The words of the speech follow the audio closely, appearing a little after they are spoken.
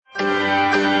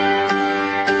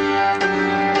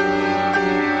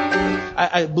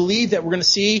I believe that we're going to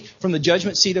see from the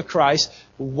judgment seat of Christ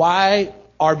why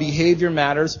our behavior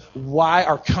matters, why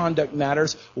our conduct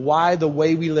matters, why the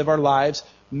way we live our lives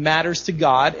matters to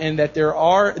God, and that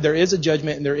there is a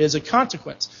judgment and there is a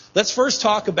consequence. Let's first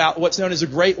talk about what's known as a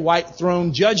great white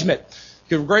throne judgment.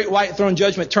 The great white throne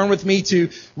judgment. Turn with me to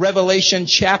Revelation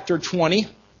chapter 20.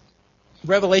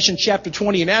 Revelation chapter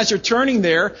 20. And as you're turning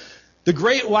there, the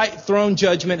great white throne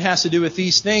judgment has to do with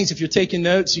these things. If you're taking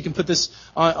notes, you can put this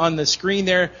on the screen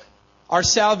there. Our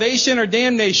salvation or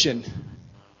damnation,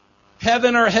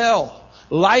 heaven or hell,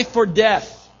 life or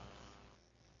death.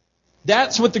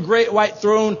 That's what the great white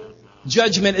throne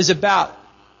judgment is about.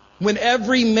 When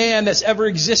every man that's ever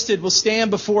existed will stand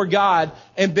before God,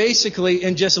 and basically,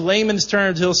 in just layman's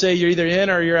terms, he'll say, you're either in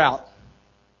or you're out.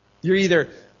 You're either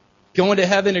going to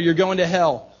heaven or you're going to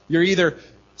hell. You're either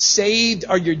saved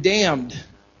or you're damned.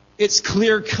 It's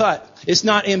clear cut. It's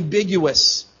not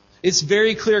ambiguous. It's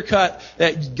very clear cut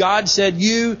that God said,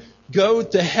 you go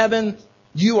to heaven,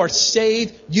 you are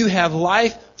saved, you have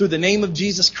life through the name of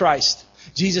Jesus Christ.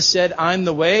 Jesus said, I'm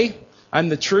the way, I'm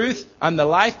the truth, I'm the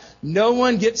life. No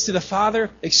one gets to the Father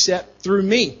except through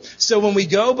me. So when we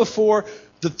go before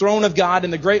the throne of God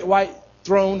in the great white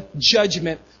throne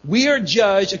judgment, we are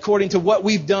judged according to what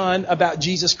we've done about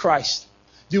Jesus Christ.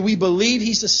 Do we believe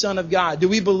He's the Son of God? Do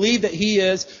we believe that He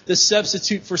is the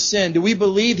substitute for sin? Do we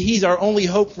believe He's our only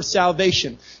hope for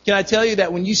salvation? Can I tell you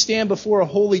that when you stand before a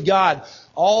holy God,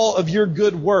 all of your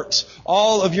good works,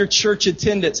 all of your church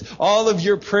attendance, all of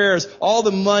your prayers, all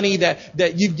the money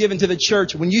that you've given to the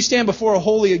church, when you stand before a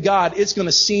holy God, it's going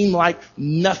to seem like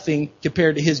nothing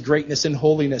compared to His greatness and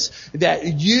holiness.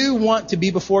 That you want to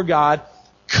be before God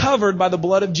covered by the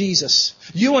blood of Jesus.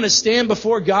 You want to stand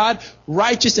before God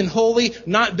righteous and holy,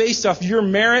 not based off your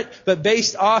merit, but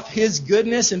based off His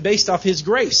goodness and based off His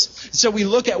grace. So we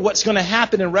look at what's going to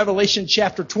happen in Revelation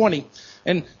chapter 20.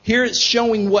 And here it's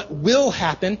showing what will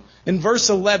happen. In verse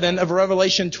 11 of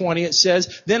Revelation 20, it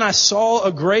says, Then I saw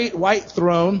a great white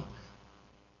throne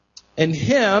and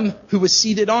Him who was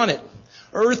seated on it.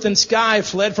 Earth and sky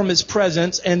fled from His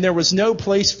presence, and there was no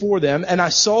place for them. And I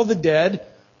saw the dead,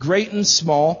 great and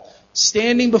small,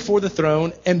 standing before the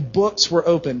throne, and books were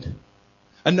opened.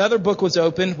 Another book was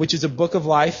opened, which is a book of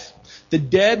life. The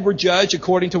dead were judged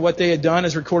according to what they had done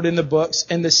as recorded in the books,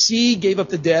 and the sea gave up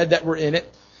the dead that were in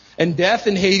it, and death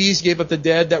and Hades gave up the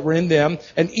dead that were in them,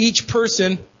 and each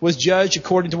person was judged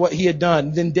according to what he had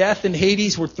done. Then death and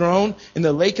Hades were thrown in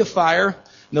the lake of fire,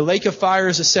 and the lake of fire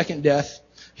is the second death.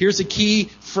 Here's a key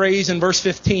phrase in verse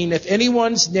 15. If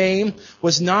anyone's name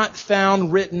was not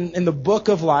found written in the book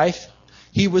of life,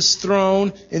 he was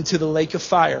thrown into the lake of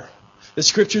fire. The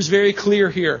scripture is very clear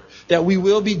here that we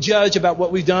will be judged about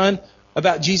what we've done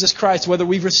about Jesus Christ, whether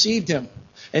we've received Him.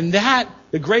 And that,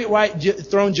 the great white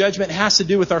throne judgment, has to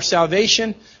do with our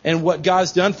salvation and what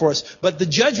God's done for us. But the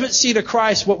judgment seat of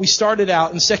Christ, what we started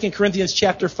out in 2 Corinthians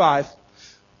chapter 5,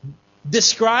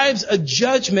 describes a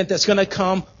judgment that's going to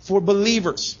come for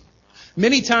believers.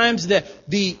 Many times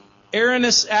the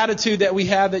erroneous attitude that we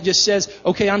have that just says,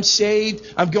 okay, I'm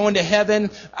saved, I'm going to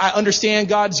heaven, I understand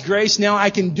God's grace, now I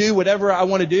can do whatever I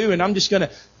want to do, and I'm just going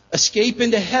to escape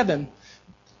into heaven.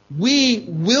 We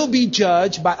will be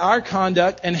judged by our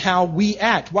conduct and how we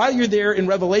act. While you're there in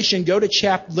Revelation, go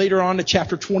to later on to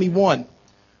chapter 21.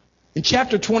 In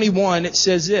chapter 21, it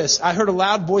says this, I heard a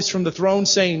loud voice from the throne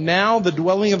saying, Now the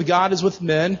dwelling of God is with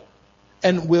men,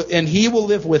 and He will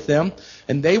live with them,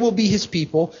 and they will be His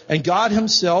people, and God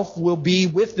Himself will be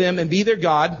with them and be their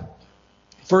God.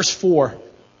 Verse 4,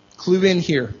 clue in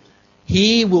here.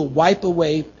 He will wipe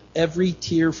away every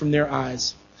tear from their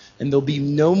eyes, and there'll be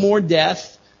no more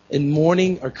death, and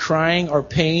mourning or crying or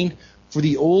pain, for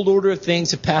the old order of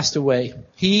things have passed away.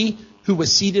 He who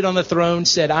was seated on the throne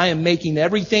said, I am making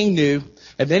everything new.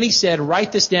 And then He said,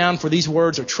 write this down, for these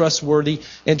words are trustworthy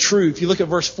and true. If you look at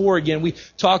verse 4 again, we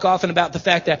talk often about the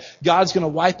fact that God's going to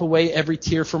wipe away every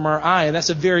tear from our eye. And that's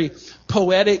a very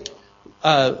poetic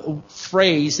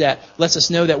phrase that lets us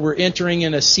know that we're entering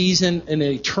in a season, an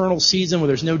eternal season where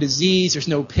there's no disease, there's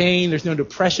no pain, there's no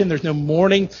depression, there's no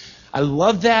mourning. I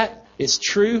love that. It's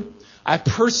true. I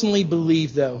personally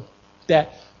believe, though,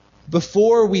 that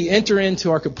before we enter into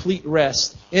our complete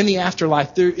rest in the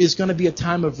afterlife, there is going to be a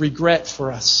time of regret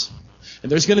for us.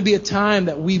 And there's going to be a time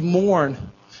that we mourn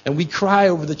and we cry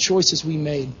over the choices we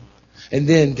made. And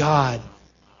then God,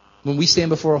 when we stand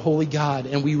before a holy God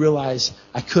and we realize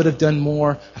I could have done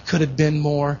more, I could have been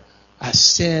more, I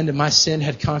sinned and my sin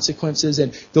had consequences,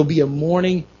 and there'll be a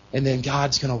mourning, and then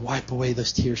God's going to wipe away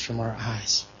those tears from our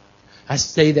eyes. I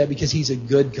say that because He's a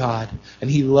good God and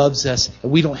He loves us,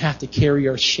 and we don't have to carry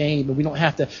our shame and we don't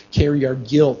have to carry our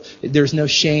guilt. There's no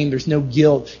shame, there's no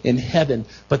guilt in heaven,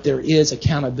 but there is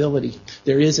accountability.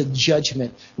 There is a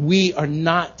judgment. We are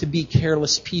not to be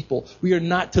careless people. We are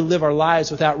not to live our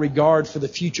lives without regard for the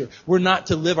future. We're not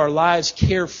to live our lives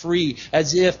carefree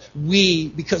as if we,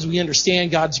 because we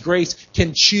understand God's grace,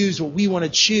 can choose what we want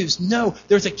to choose. No,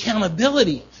 there's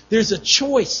accountability. There's a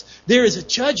choice. There is a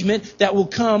judgment that will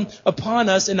come upon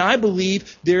us, and I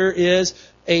believe there is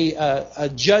a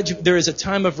judgment. There is a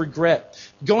time of regret.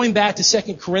 Going back to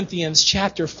 2 Corinthians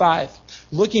chapter 5,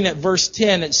 looking at verse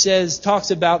 10, it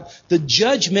talks about the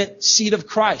judgment seat of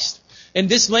Christ. And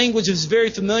this language is very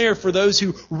familiar for those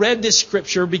who read this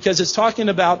scripture because it's talking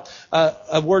about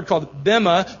a word called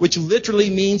bema, which literally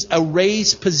means a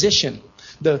raised position.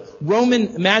 The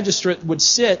Roman magistrate would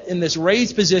sit in this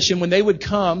raised position when they would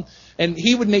come, and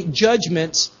he would make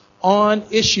judgments on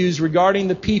issues regarding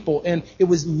the people. And it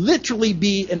would literally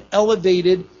be an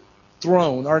elevated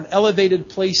throne or an elevated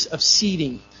place of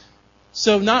seating.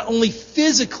 So not only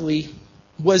physically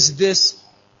was this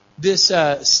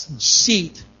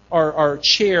seat or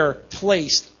chair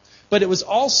placed, but it was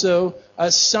also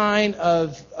a sign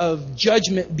of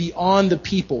judgment beyond the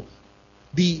people.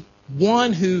 The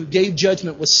one who gave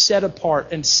judgment was set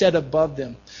apart and set above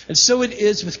them. And so it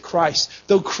is with Christ.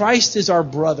 Though Christ is our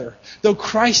brother, though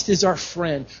Christ is our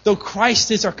friend, though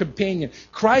Christ is our companion,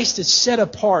 Christ is set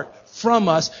apart from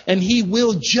us, and He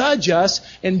will judge us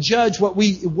and judge what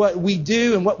we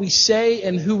do and what we say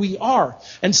and who we are.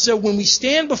 And so when we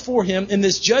stand before Him in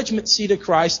this judgment seat of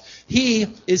Christ, He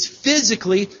is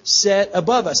physically set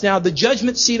above us. Now, the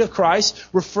judgment seat of Christ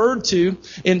referred to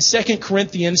in 2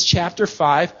 Corinthians chapter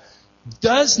 5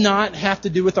 does not have to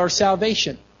do with our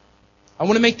salvation. I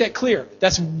want to make that clear.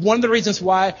 That's one of the reasons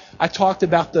why I talked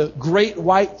about the great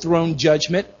white throne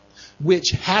judgment, which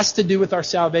has to do with our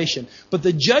salvation. But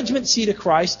the judgment seat of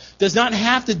Christ does not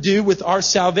have to do with our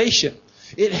salvation.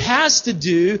 It has to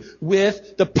do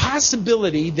with the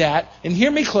possibility that, and hear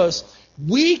me close,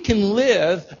 we can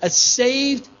live a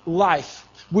saved life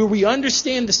where we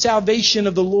understand the salvation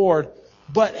of the Lord,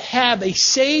 but have a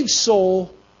saved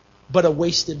soul, but a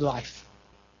wasted life.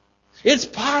 It's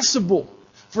possible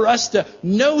for us to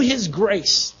know His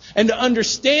grace and to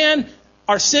understand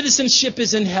our citizenship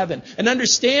is in heaven and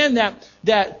understand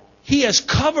that He has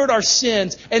covered our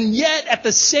sins, and yet at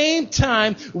the same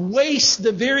time waste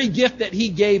the very gift that He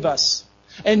gave us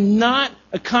and not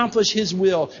accomplish His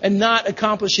will and not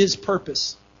accomplish His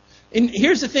purpose. And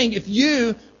here's the thing, if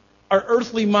you are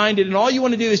earthly minded and all you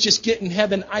want to do is just get in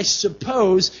heaven, I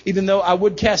suppose, even though I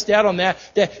would cast doubt on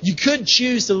that you could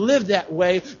choose to live that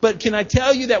way. But can I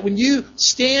tell you that when you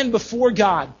stand before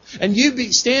God and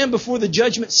stand before the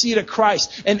judgment seat of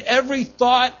Christ, and every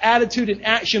thought, attitude, and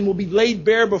action will be laid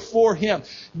bare before Him,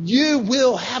 you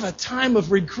will have a time of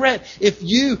regret if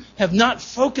you have not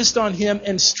focused on Him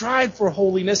and strive for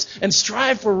holiness and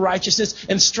strive for righteousness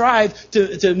and strive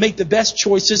to make the best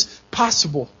choices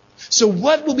possible. So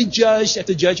what will be judged at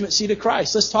the judgment seat of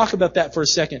Christ? Let's talk about that for a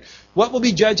second. What will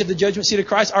be judged at the judgment seat of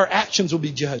Christ? Our actions will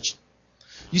be judged.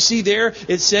 You see there,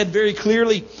 it said very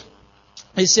clearly,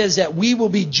 it says that we will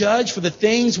be judged for the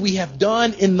things we have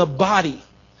done in the body.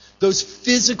 Those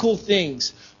physical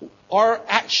things, our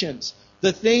actions,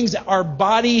 the things that our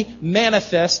body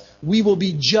manifests, we will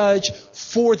be judged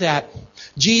for that.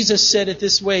 Jesus said it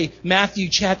this way, Matthew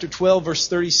chapter 12, verse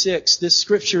 36. This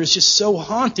scripture is just so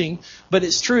haunting, but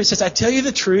it's true. It says, I tell you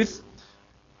the truth,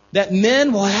 that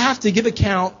men will have to give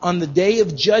account on the day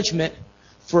of judgment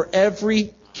for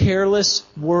every careless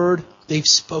word they've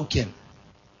spoken.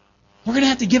 We're going to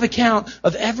have to give account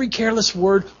of every careless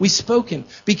word we've spoken,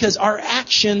 because our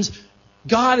actions,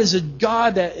 God is a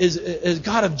God that is a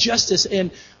God of justice,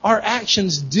 and our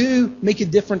actions do make a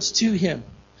difference to Him.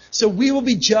 So we will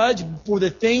be judged for the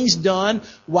things done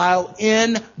while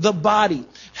in the body.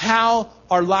 How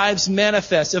our lives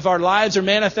manifest. If our lives are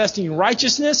manifesting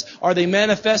righteousness, are they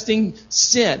manifesting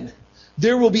sin?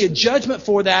 There will be a judgment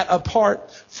for that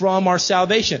apart from our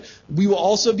salvation. We will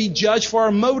also be judged for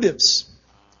our motives.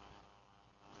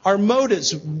 Our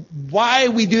motives, why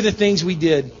we do the things we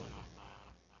did.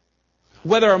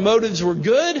 Whether our motives were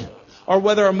good or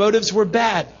whether our motives were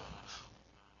bad.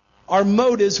 Our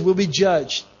motives will be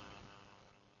judged.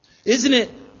 Isn't it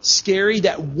scary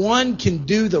that one can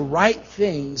do the right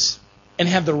things and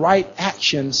have the right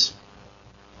actions,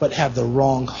 but have the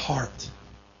wrong heart?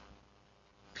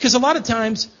 Because a lot of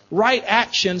times, right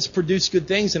actions produce good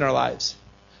things in our lives.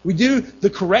 We do the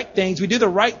correct things, we do the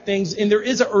right things, and there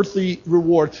is an earthly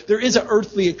reward. There is an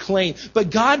earthly acclaim.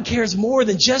 But God cares more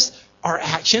than just our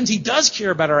actions. He does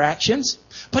care about our actions,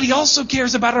 but he also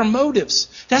cares about our motives.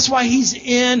 That's why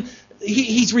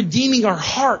he's redeeming our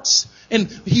hearts, and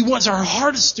he wants our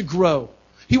hearts to grow.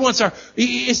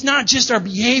 It's not just our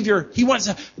behavior. He wants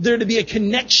there to be a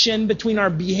connection between our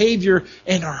behavior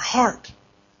and our heart.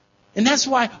 And that's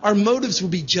why our motives will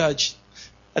be judged.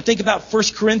 I think about 1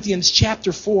 Corinthians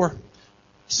chapter 4,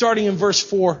 starting in verse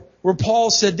 4, where Paul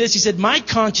said this. He said, my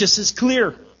conscience is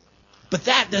clear, but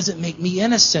that doesn't make me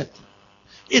innocent.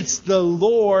 It's the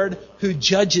Lord who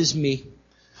judges me.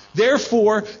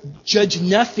 Therefore, judge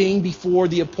nothing before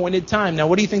the appointed time. Now,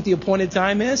 what do you think the appointed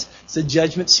time is? It's the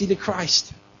judgment seat of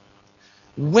Christ.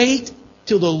 Wait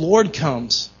till the Lord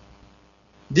comes.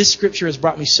 This scripture has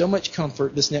brought me so much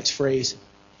comfort, this next phrase.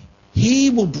 He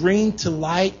will bring to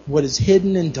light what is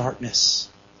hidden in darkness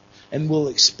and will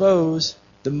expose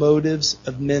the motives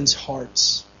of men's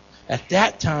hearts. At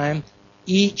that time,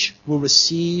 each will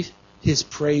receive his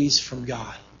praise from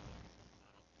God.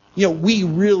 We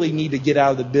really need to get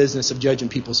out of the business of judging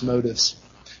people's motives.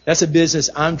 That's a business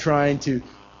I'm trying to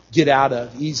get out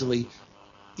of easily.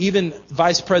 Even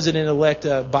Vice President-elect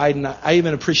Biden, I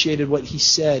even appreciated what he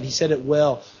said. He said it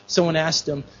well. Someone asked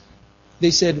him,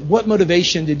 they said, what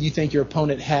motivation did you think your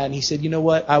opponent had? And he said, you know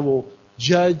what? I will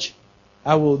judge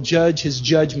his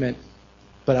judgment,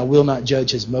 but I will not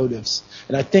judge his motives.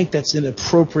 And I think that's an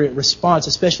appropriate response,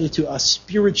 especially to us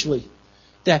spiritually.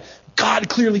 That God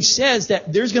clearly says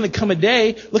that there's going to come a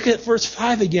day, look at verse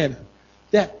 5 again,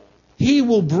 that he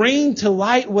will bring to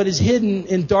light what is hidden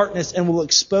in darkness and will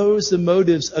expose the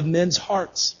motives of men's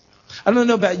hearts. I don't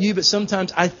know about you, but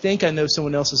sometimes I think I know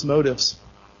someone else's motives.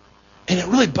 And it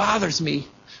really bothers me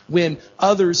when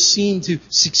others seem to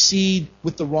succeed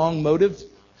with the wrong motive.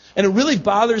 And it really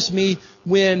bothers me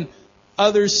when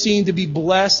others seem to be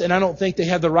blessed and I don't think they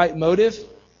have the right motive.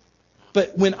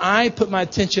 But when I put my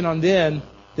attention on them,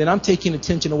 then I'm taking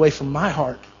attention away from my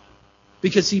heart.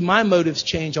 Because see, my motives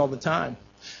change all the time.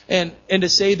 And to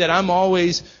say that I'm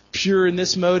always pure in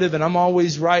this motive and I'm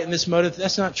always right in this motive,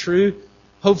 that's not true.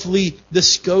 Hopefully the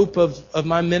scope of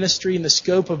my ministry and the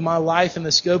scope of my life and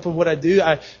the scope of what I do,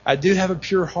 I do have a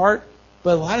pure heart.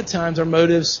 But a lot of times our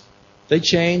motives, they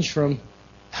change from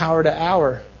hour to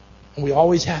hour. And we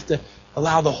always have to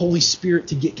allow the Holy Spirit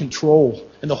to get control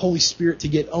and the Holy Spirit to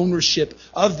get ownership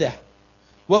of that.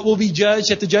 What will be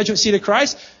judged at the judgment seat of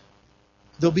Christ?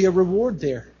 There'll be a reward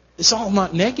there. It's all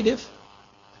not negative.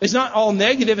 It's not all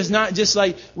negative. It's not just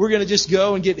like we're going to just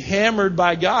go and get hammered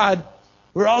by God.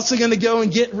 We're also going to go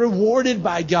and get rewarded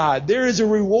by God. There is a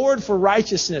reward for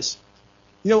righteousness.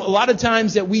 A lot of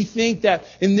times that we think that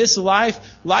in this life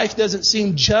doesn't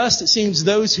seem just. It seems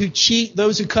those who cheat,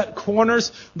 those who cut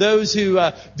corners, those who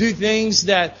do things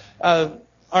that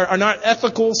are not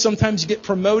ethical, sometimes get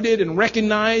promoted and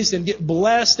recognized and get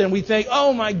blessed. And we think,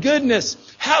 oh my goodness,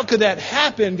 how could that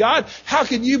happen, God? How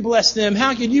could you bless them?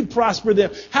 How could you prosper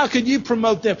them? How could you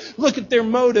promote them? Look at their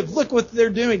motive. Look what they're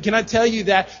doing. Can I tell you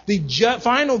that the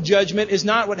final judgment is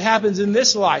not what happens in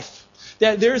this life?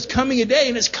 That there's coming a day,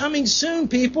 and it's coming soon,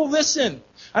 people. Listen,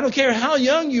 I don't care how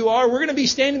young you are. We're going to be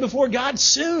standing before God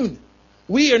soon.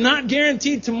 We are not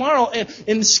guaranteed tomorrow. And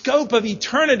in the scope of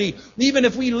eternity, even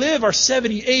if we live our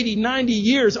 70, 80, 90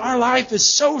 years, our life is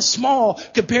so small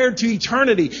compared to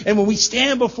eternity. And when we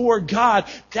stand before God,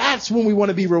 that's when we want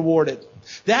to be rewarded.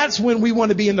 That's when we want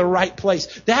to be in the right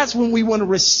place. That's when we want to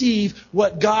receive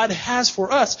what God has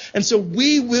for us. And so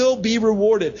we will be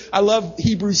rewarded. I love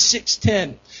Hebrews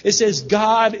 6:10. It says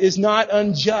God is not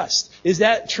unjust. Is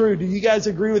that true? Do you guys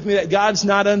agree with me that God's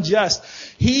not unjust?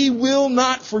 He will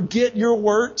not forget your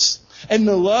works and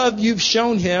the love you've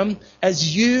shown him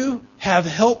as you have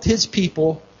helped his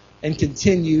people and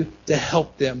continue to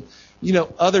help them.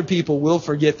 Other people will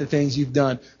forget the things you've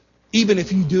done, even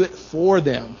if you do it for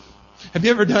them. Have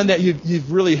you ever done that?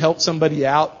 You've really helped somebody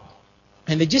out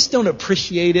and they just don't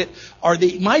appreciate it, or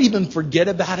they might even forget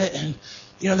about it. And,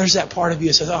 there's that part of you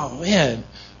that says, oh man,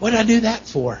 what did I do that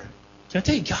for? Can I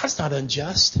tell you, God's not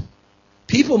unjust.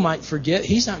 People might forget.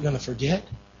 He's not going to forget.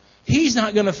 He's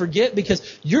not going to forget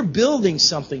because you're building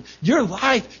something. Your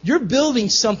life, you're building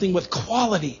something with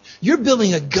quality. You're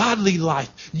building a godly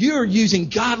life. You're using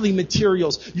godly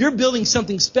materials. You're building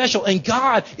something special, and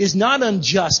God is not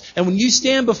unjust. And when you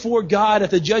stand before God at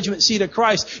the judgment seat of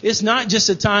Christ, it's not just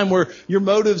a time where your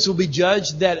motives will be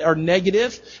judged that are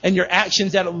negative and your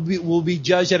actions that will be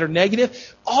judged that are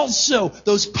negative. Also,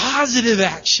 those positive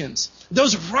actions,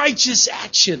 those righteous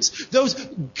actions, those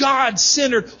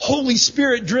God-centered, Holy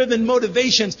Spirit-driven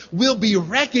motivations will be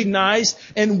recognized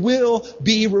and will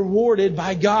be rewarded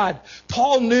by God.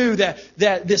 Paul knew that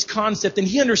this concept, and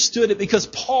he understood it because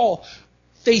Paul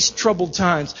faced troubled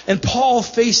times. And Paul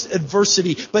faced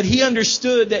adversity, but he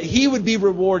understood that he would be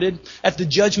rewarded at the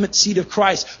judgment seat of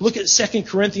Christ. Look at 2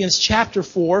 Corinthians chapter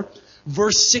 4,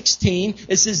 verse 16.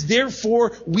 It says,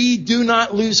 therefore, we do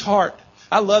not lose heart.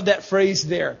 I love that phrase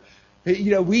there.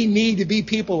 You know, we need to be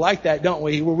people like that, don't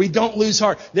we? Where we don't lose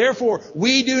heart. Therefore,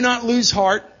 we do not lose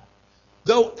heart.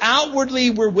 Though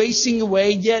outwardly we're wasting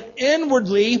away, yet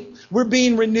inwardly we're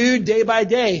being renewed day by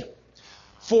day.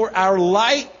 For our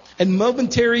light and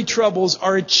momentary troubles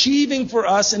are achieving for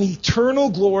us an eternal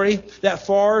glory that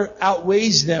far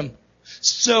outweighs them.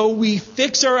 So we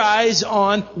fix our eyes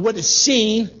on what is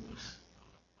seen,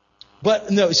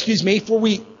 for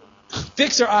we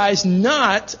fix our eyes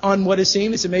not on what is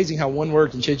seen. It's amazing how one word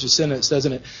can change a sentence,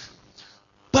 doesn't it?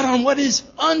 But on what is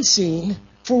unseen.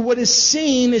 For what is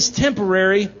seen is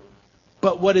temporary,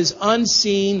 but what is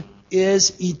unseen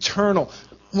is eternal.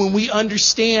 When we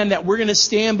understand that we're going to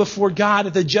stand before God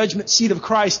at the judgment seat of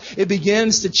Christ, it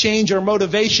begins to change our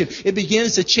motivation. It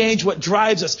begins to change what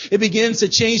drives us. It begins to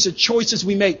change the choices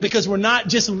we make, because we're not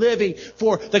just living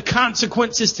for the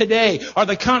consequences today or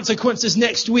the consequences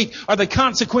next week or the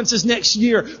consequences next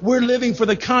year. We're living for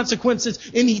the consequences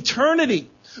in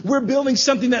eternity. We're building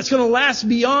something that's going to last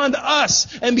beyond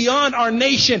us and beyond our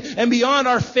nation and beyond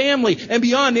our family and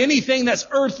beyond anything that's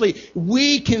earthly.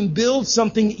 We can build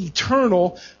something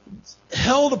eternal,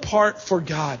 held apart for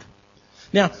God.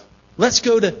 Now, let's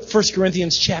go to 1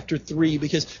 Corinthians chapter 3,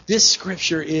 because this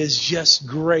scripture is just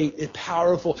great. It's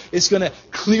powerful. It's going to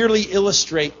clearly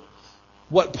illustrate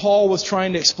what Paul was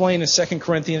trying to explain in 2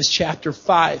 Corinthians chapter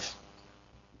 5.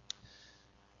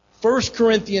 1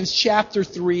 Corinthians chapter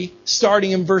 3, starting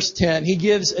in verse 10, he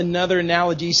gives another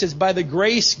analogy. He says, by the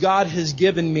grace God has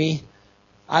given me,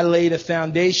 I laid a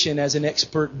foundation as an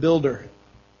expert builder.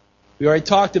 We already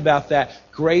talked about that.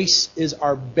 Grace is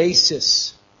our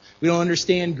basis. We don't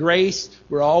understand grace,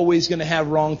 we're always going to have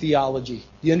wrong theology.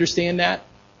 Do you understand that?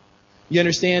 You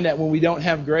understand that when we don't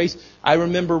have grace? I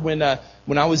remember when I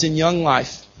was in Young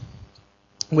Life,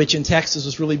 which in Texas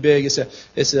was really big.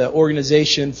 It's an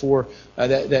organization for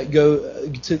that go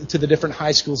to the different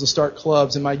high schools and start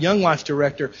clubs. And my Young Life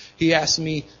director, he asked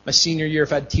me my senior year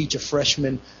if I'd teach a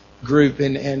freshman group.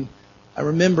 And I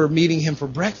remember meeting him for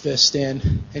breakfast, and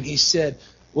he said,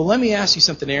 well, let me ask you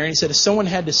something, Aaron. He said, if someone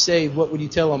had to save, what would you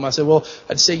tell them? I said, well,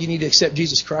 I'd say you need to accept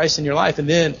Jesus Christ in your life, and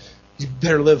then you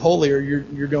better live holy or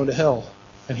you're going to hell.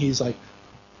 And he's like,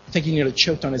 I think he nearly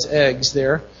choked on his eggs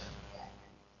there.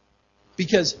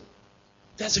 Because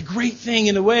that's a great thing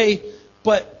in a way,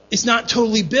 but it's not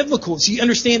totally biblical. So you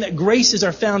understand that grace is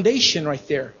our foundation right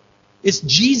there. It's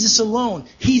Jesus alone.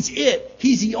 He's it.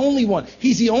 He's the only one.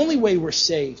 He's the only way we're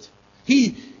saved.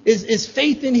 He is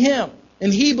faith in Him.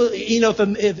 And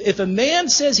if a man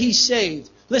says he's saved,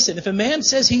 listen, if a man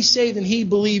says he's saved and he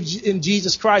believes in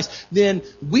Jesus Christ, then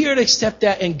we are to accept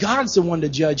that, and God's the one to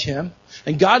judge him,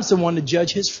 and God's the one to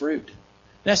judge his fruit.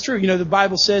 That's true. The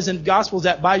Bible says in the Gospels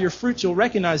that by your fruits you'll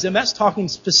recognize them. That's talking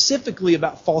specifically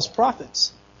about false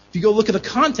prophets. If you go look at the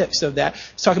context of that,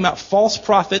 it's talking about false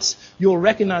prophets. You'll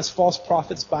recognize false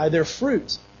prophets by their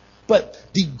fruits. But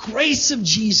the grace of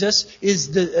Jesus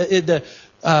is the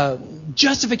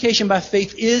justification by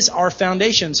faith is our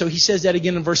foundation. So he says that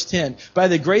again in verse 10. By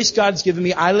the grace God's given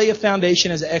me, I lay a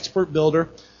foundation as an expert builder.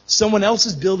 Someone else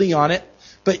is building on it.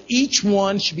 But each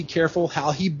one should be careful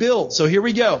how he builds. So here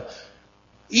we go.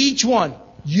 Each one,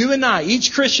 you and I,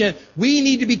 each Christian, we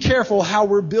need to be careful how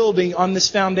we're building on this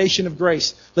foundation of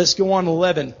grace. Let's go on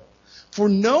 11. For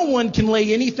no one can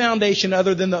lay any foundation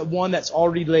other than the one that's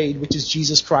already laid, which is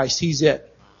Jesus Christ. He's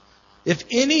it. If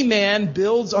any man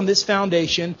builds on this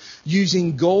foundation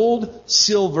using gold,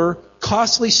 silver,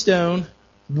 costly stone,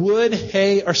 wood,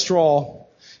 hay, or straw,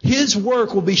 his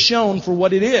work will be shown for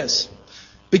what it is,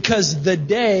 because the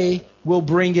day will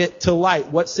bring it to light.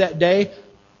 What's that day?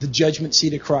 The judgment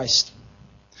seat of Christ.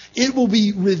 It will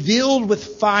be revealed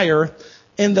with fire,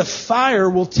 and the fire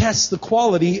will test the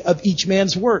quality of each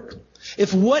man's work.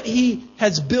 If what he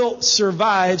has built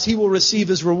survives, he will receive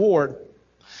his reward.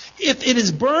 If it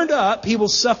is burned up, he will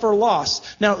suffer loss.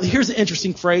 Now, here's an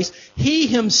interesting phrase. He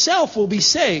himself will be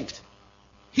saved.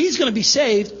 He's going to be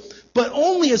saved, but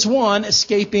only as one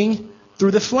escaping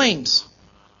through the flames.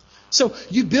 So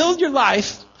you build your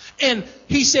life. And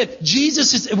he said,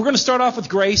 we're going to start off with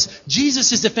grace.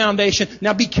 Jesus is the foundation.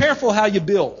 Now be careful how you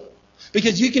build.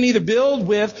 Because you can either build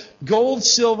with gold,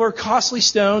 silver, costly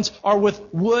stones, or with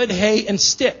wood, hay, and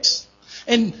sticks.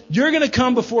 And you're going to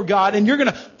come before God, and you're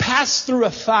going to pass through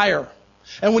a fire.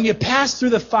 And when you pass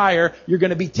through the fire, you're going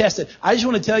to be tested. I just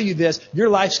want to tell you this. Your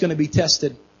life's going to be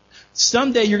tested.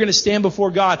 Someday you're going to stand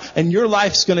before God and your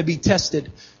life's going to be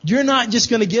tested. You're not just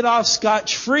going to get off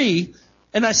scotch-free.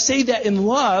 And I say that in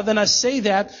love, and I say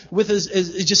that with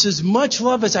just as much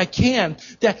love as I can,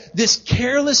 that this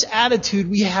careless attitude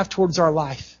we have towards our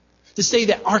life, to say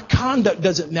that our conduct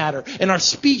doesn't matter, and our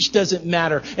speech doesn't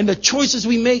matter, and the choices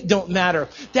we make don't matter,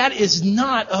 that is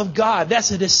not of God.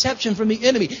 That's a deception from the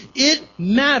enemy. It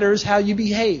matters how you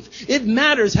behave. It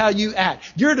matters how you act.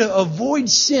 You're to avoid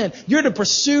sin. You're to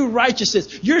pursue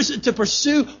righteousness. You're to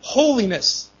pursue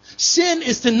holiness. Sin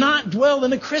is to not dwell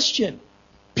in a Christian.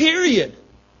 Period.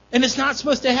 And it's not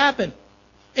supposed to happen.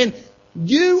 And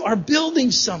you are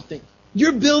building something.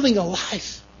 You're building a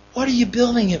life. What are you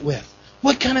building it with?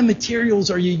 What kind of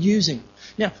materials are you using?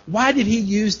 Now, why did he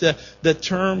use the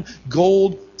term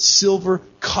gold, silver,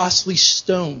 costly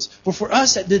stones? Well, for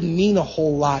us, that didn't mean a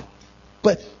whole lot.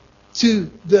 But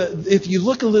if you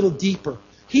look a little deeper,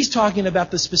 he's talking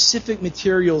about the specific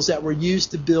materials that were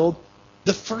used to build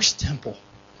the first temple,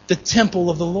 the temple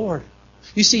of the Lord.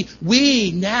 You see,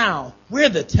 we're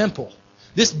the temple.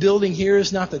 This building here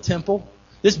is not the temple.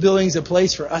 This building is a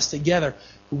place for us together.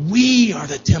 We are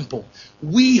the temple.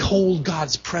 We hold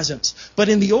God's presence. But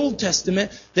in the Old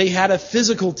Testament, they had a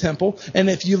physical temple. And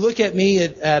if you look at me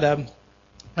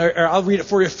I'll read it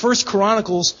for you. 1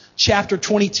 Chronicles chapter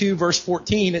 22, verse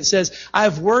 14, it says, I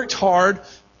have worked hard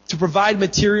to provide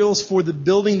materials for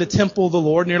building the temple of the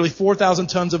Lord, nearly 4,000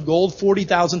 tons of gold,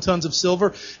 40,000 tons of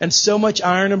silver, and so much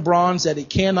iron and bronze that it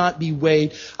cannot be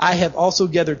weighed. I have also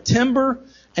gathered timber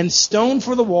and stone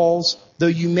for the walls, though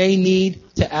you may need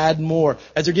to add more.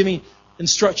 As they're giving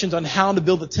instructions on how to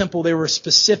build the temple, they were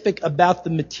specific about the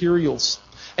materials.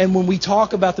 And when we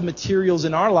talk about the materials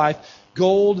in our life,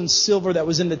 gold and silver that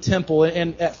was in the temple,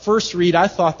 and at first read, I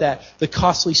thought that the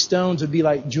costly stones would be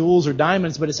like jewels or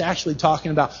diamonds, but it's actually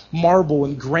talking about marble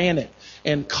and granite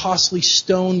and costly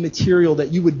stone material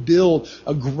that you would build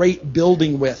a great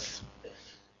building with.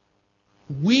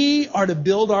 We are to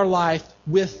build our life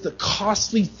with the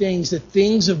costly things, the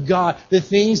things of God, the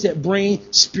things that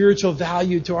bring spiritual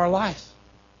value to our life.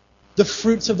 The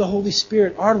fruits of the Holy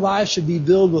Spirit. Our lives should be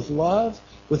filled with love,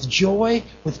 with joy,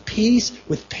 with peace,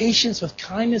 with patience, with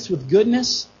kindness, with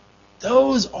goodness.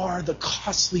 Those are the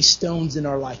costly stones in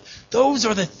our life. Those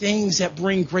are the things that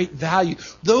bring great value.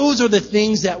 Those are the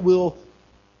things that will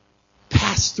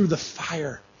pass through the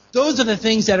fire. Those are the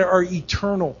things that are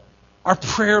eternal. Our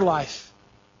prayer life.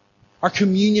 Our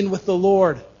communion with the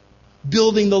Lord,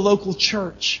 building the local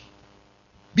church,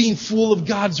 being full of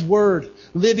God's word,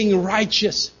 living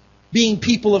righteous, being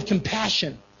people of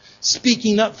compassion,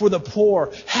 speaking up for the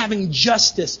poor, having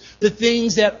justice, the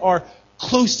things that are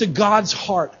close to God's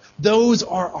heart. Those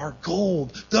are our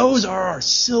gold. Those are our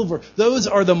silver. Those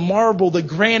are the marble, the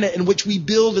granite in which we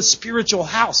build a spiritual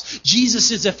house. Jesus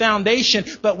is the foundation,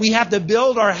 but we have to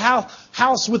build our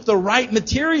house with the right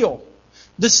material.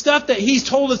 The stuff that He's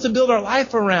told us to build our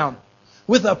life around.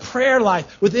 With a prayer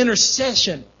life, with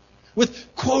intercession,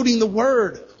 with quoting the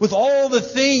Word, with all the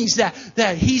things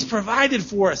that He's provided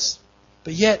for us.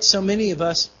 But yet, so many of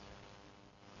us,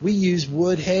 we use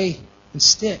wood, hay, and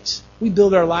sticks. We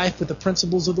build our life with the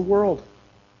principles of the world.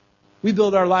 We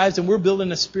build our lives and we're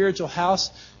building a spiritual house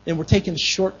and we're taking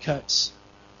shortcuts.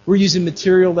 We're using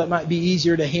material that might be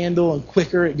easier to handle and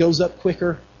quicker. It goes up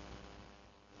quicker.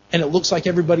 And it looks like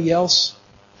everybody else.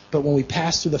 But when we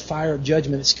pass through the fire of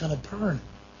judgment, it's going to burn.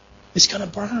 It's going to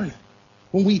burn.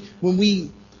 When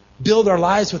we build our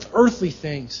lives with earthly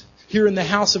things, here in the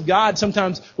house of God,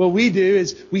 sometimes what we do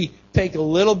is we take a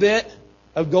little bit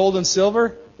of gold and silver,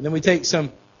 and then we take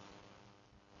some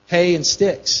hay and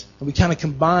sticks, and we kind of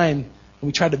combine, and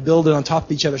we try to build it on top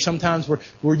of each other. Sometimes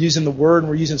we're using the Word and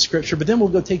we're using Scripture, but then we'll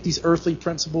go take these earthly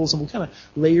principles and we'll kind of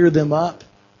layer them up,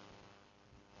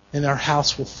 and our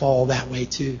house will fall that way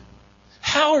too.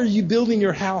 How are you building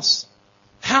your house?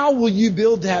 How will you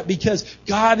build that? Because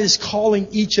God is calling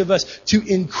each of us to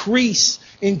increase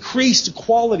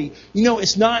quality. You know,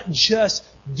 it's not just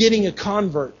getting a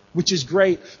convert, which is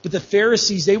great. But the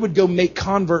Pharisees, they would go make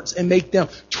converts and make them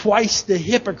twice the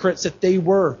hypocrites that they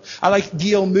were. I like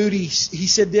D.L. Moody. He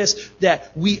said this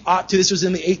was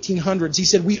in the 1800s. He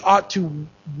said we ought to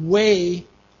weigh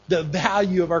the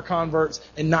value of our converts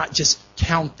and not just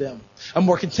count them. A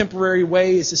more contemporary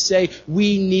way is to say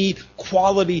we need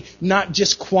quality, not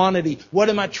just quantity. What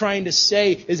am I trying to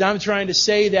say? Is I'm trying to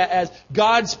say that as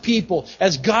God's people,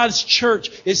 as God's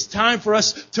church, it's time for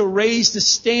us to raise the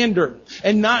standard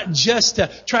and not just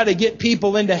to try to get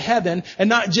people into heaven and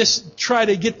not just try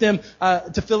to get them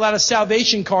to fill out a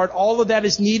salvation card. All of that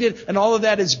is needed and all of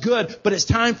that is good, but it's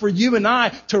time for you and I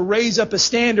to raise up a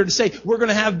standard to say we're going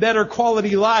to have better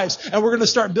quality lives and we're going to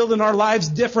start building our lives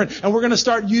different and we're going to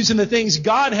start using the things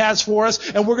God has for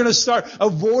us, and we're going to start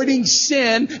avoiding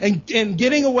sin and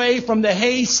getting away from the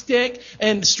hay, stick,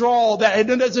 and straw. That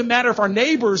it doesn't matter if our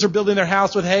neighbors are building their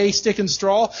house with hay, stick, and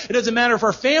straw. It doesn't matter if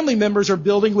our family members are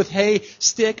building with hay,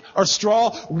 stick, or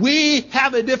straw. We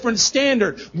have a different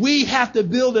standard. We have to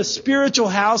build a spiritual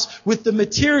house with the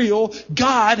material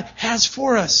God has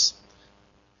for us.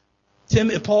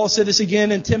 Paul said this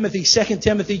again in Timothy, 2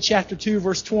 Timothy chapter 2,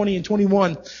 verse 20 and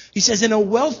 21. He says, in a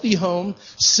wealthy home,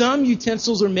 some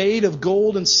utensils are made of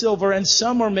gold and silver, and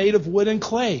some are made of wood and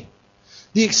clay.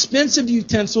 The expensive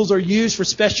utensils are used for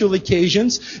special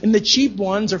occasions, and the cheap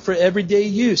ones are for everyday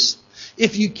use.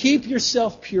 If you keep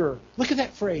yourself pure, look at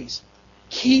that phrase,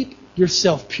 keep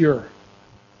yourself pure.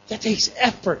 That takes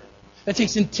effort. That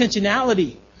takes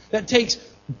intentionality. That takes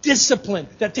discipline,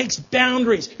 that takes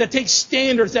boundaries, that takes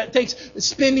standards, that takes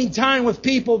spending time with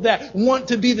people that want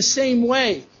to be the same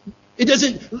way.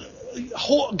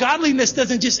 Godliness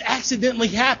doesn't just accidentally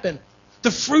happen.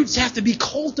 The fruits have to be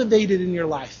cultivated in your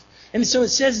life. And so it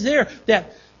says there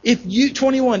that if you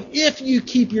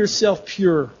keep yourself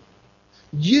pure,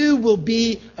 you will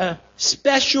be a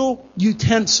special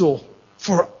utensil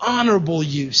for honorable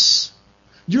use.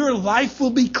 Your life will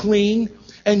be clean,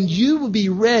 and you will be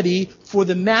ready for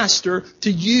the Master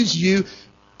to use you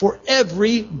for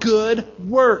every good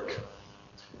work.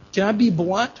 Can I be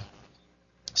blunt?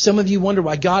 Some of you wonder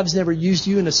why God's never used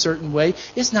you in a certain way.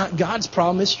 It's not God's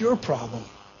problem, it's your problem.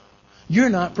 You're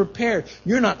not prepared.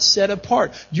 You're not set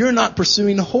apart. You're not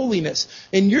pursuing holiness.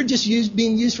 And you're just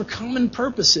being used for common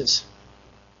purposes.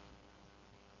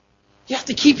 You have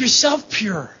to keep yourself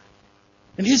pure.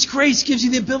 And His grace gives you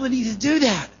the ability to do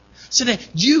that, so that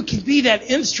you can be that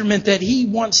instrument that He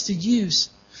wants to use.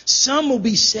 Some will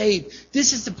be saved.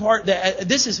 This is the part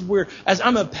this is where, as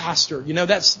I'm a pastor,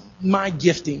 that's my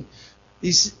gifting.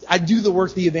 I do the work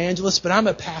of the evangelist, but I'm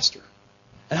a pastor.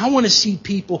 And I want to see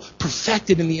people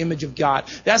perfected in the image of God.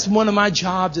 That's one of my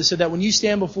jobs, is so that when you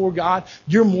stand before God,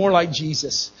 you're more like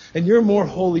Jesus. And you're more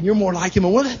holy. You're more like Him.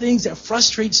 And one of the things that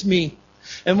frustrates me,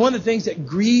 and one of the things that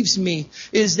grieves me,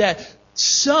 is that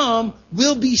some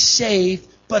will be saved,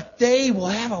 but they will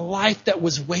have a life that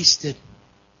was wasted.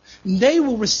 They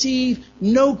will receive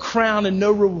no crown and no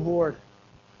reward.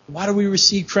 Why do we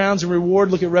receive crowns and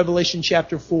reward? Look at Revelation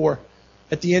chapter 4.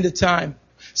 At the end of time,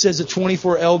 it says the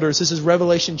 24 elders. This is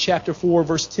Revelation chapter 4,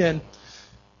 verse 10.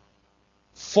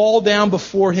 Fall down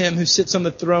before Him who sits on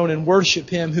the throne and worship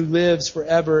Him who lives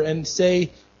forever and say,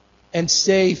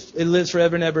 it lives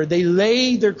forever and ever. They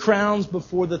lay their crowns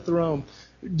before the throne.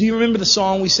 Do you remember the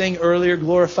song we sang earlier,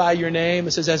 Glorify Your Name?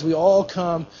 It says, as we all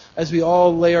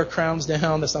lay our crowns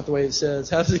down. That's not the way it says.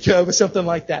 How does it go? But something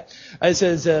like that. It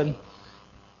says,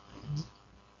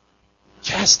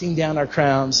 casting down our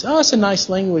crowns. Oh, it's a nice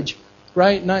language,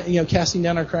 right? Not, casting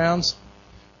down our crowns.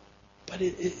 But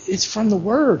it's from the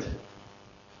Word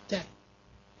that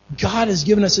God has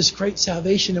given us this great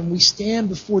salvation, and we stand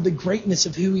before the greatness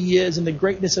of who He is and the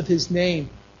greatness of His name.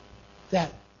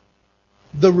 That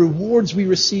the rewards we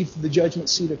receive through the judgment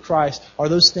seat of Christ are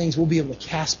those things we'll be able to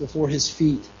cast before His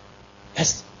feet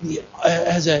as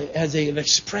an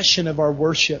expression of our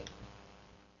worship.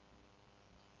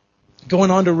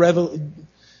 Going on to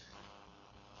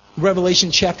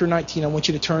Revelation chapter 19. I want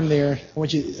you to turn there. I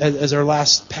want you as our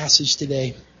last passage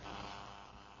today.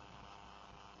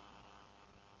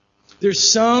 There's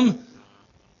some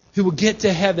who will get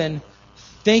to heaven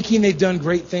thinking they've done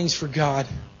great things for God.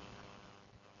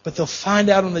 But they'll find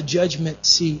out on the judgment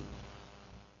seat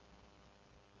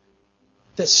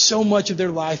that so much of their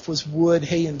life was wood,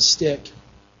 hay, and stick.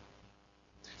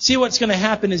 See, what's going to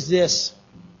happen is this.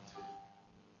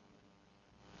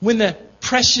 When the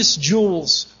precious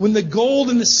jewels, when the gold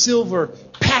and the silver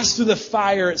pass through the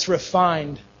fire, it's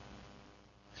refined.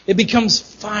 It becomes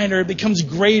finer, it becomes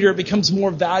greater, it becomes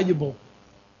more valuable.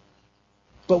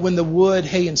 But when the wood,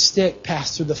 hay, and stick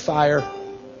pass through the fire,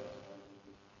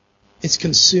 it's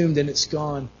consumed and it's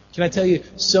gone. Can I tell you,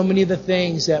 so many of the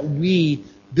things that we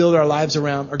build our lives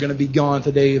around are going to be gone at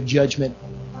the day of judgment.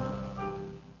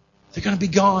 They're going to be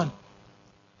gone.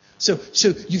 So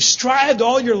you've strived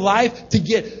all your life to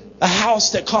get a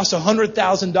house that costs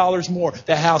 $100,000 more.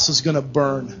 That house is going to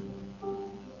burn.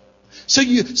 So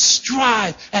you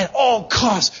strive at all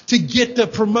costs to get the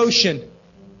promotion.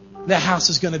 That house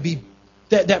is going to be,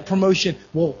 that promotion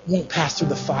won't pass through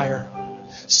the fire.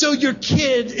 So your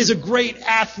kid is a great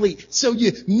athlete. So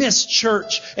you miss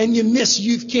church and you miss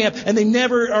youth camp and they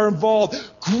never are involved.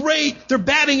 Great. Their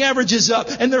batting average is up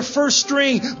and they're first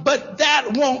string. But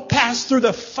that won't pass through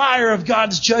the fire of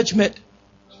God's judgment.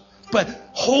 But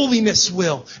holiness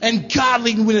will, and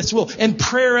godliness will, and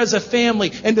prayer as a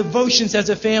family, and devotions as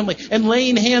a family, and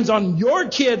laying hands on your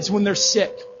kids when they're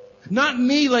sick. Not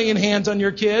me laying hands on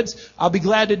your kids. I'll be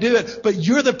glad to do it. But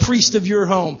you're the priest of your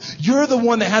home. You're the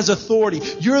one that has authority.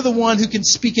 You're the one who can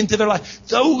speak into their life.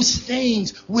 Those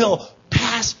things will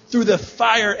pass through the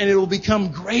fire and it will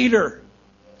become greater.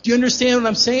 Do you understand what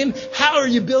I'm saying? How are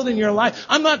you building your life?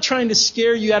 I'm not trying to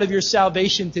scare you out of your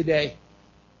salvation today.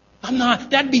 I'm not.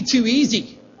 That'd be too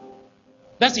easy.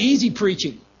 That's easy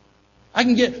preaching. I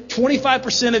can get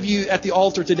 25% of you at the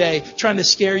altar today trying to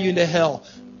scare you into hell.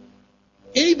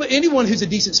 Anyone who's a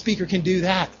decent speaker can do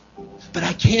that. But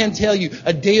I can tell you,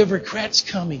 a day of regret's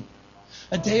coming.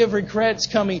 A day of regret's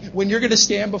coming when you're going to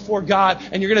stand before God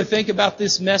and you're going to think about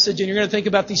this message and you're going to think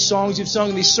about these songs you've sung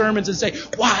and these sermons and say,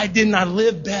 why didn't I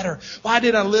live better? Why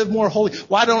didn't I live more holy?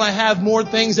 Why don't I have more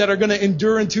things that are going to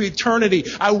endure into eternity?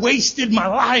 I wasted my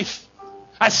life.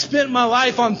 I spent my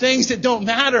life on things that don't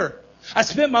matter. I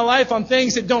spent my life on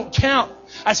things that don't count.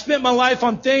 I spent my life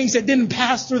on things that didn't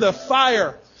pass through the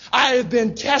fire. I have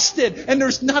been tested and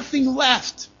there's nothing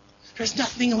left. There's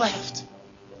nothing left.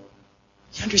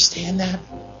 You understand that?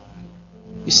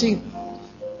 You see,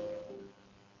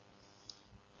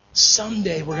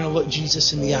 someday we're going to look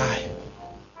Jesus in the eye.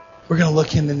 We're going to look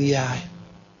him in the eye.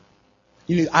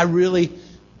 You know,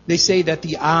 they say that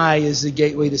the eye is the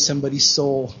gateway to somebody's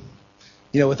soul.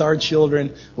 You know, with our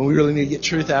children, when we really need to get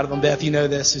truth out of them, Beth, you know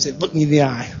this, we say, look me in the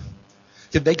eye.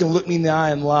 If they can look me in the eye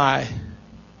and lie,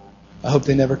 I hope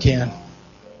they never can.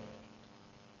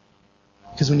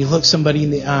 Because when you look somebody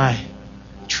in the eye,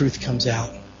 truth comes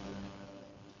out.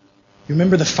 You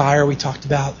remember the fire we talked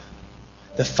about?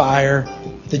 The fire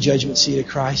at the judgment seat of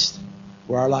Christ,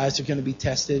 where our lives are going to be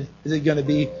tested. Is it going to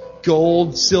be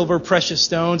gold, silver, precious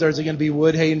stones, or is it going to be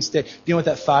wood, hay, and stick? Do you know what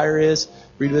that fire is?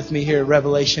 Read with me here,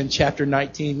 Revelation chapter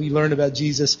 19. We learn about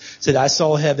Jesus. It said, I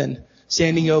saw heaven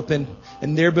standing open,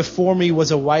 and there before me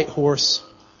was a white horse,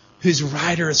 whose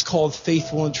rider is called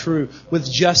Faithful and True. With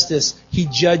justice he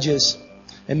judges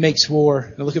and makes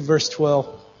war. Now look at verse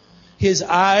 12. His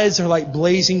eyes are like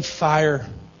blazing fire,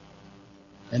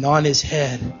 and on his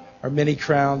head are many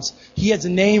crowns. He has a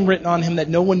name written on him that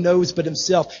no one knows but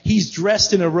himself. He's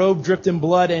dressed in a robe dripped in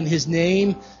blood, and his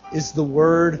name is the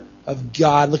Word of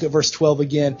God. Look at verse 12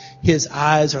 again. His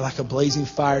eyes are like a blazing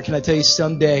fire. Can I tell you,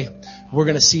 someday we're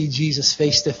going to see Jesus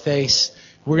face to face.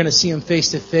 We're going to see him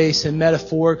face to face, and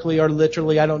metaphorically or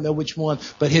literally, I don't know which one,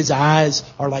 but his eyes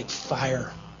are like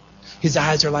fire. His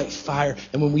eyes are like fire.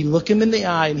 And when we look him in the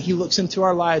eye and he looks into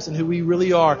our lives and who we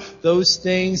really are, those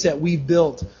things that we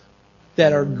built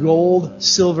that are gold,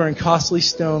 silver, and costly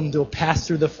stone, they'll pass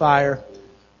through the fire.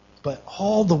 But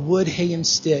all the wood, hay, and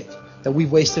stick that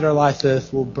we've wasted our life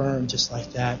with will burn just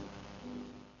like that.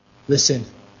 Listen,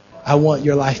 I want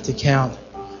your life to count.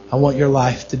 I want your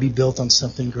life to be built on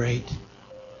something great.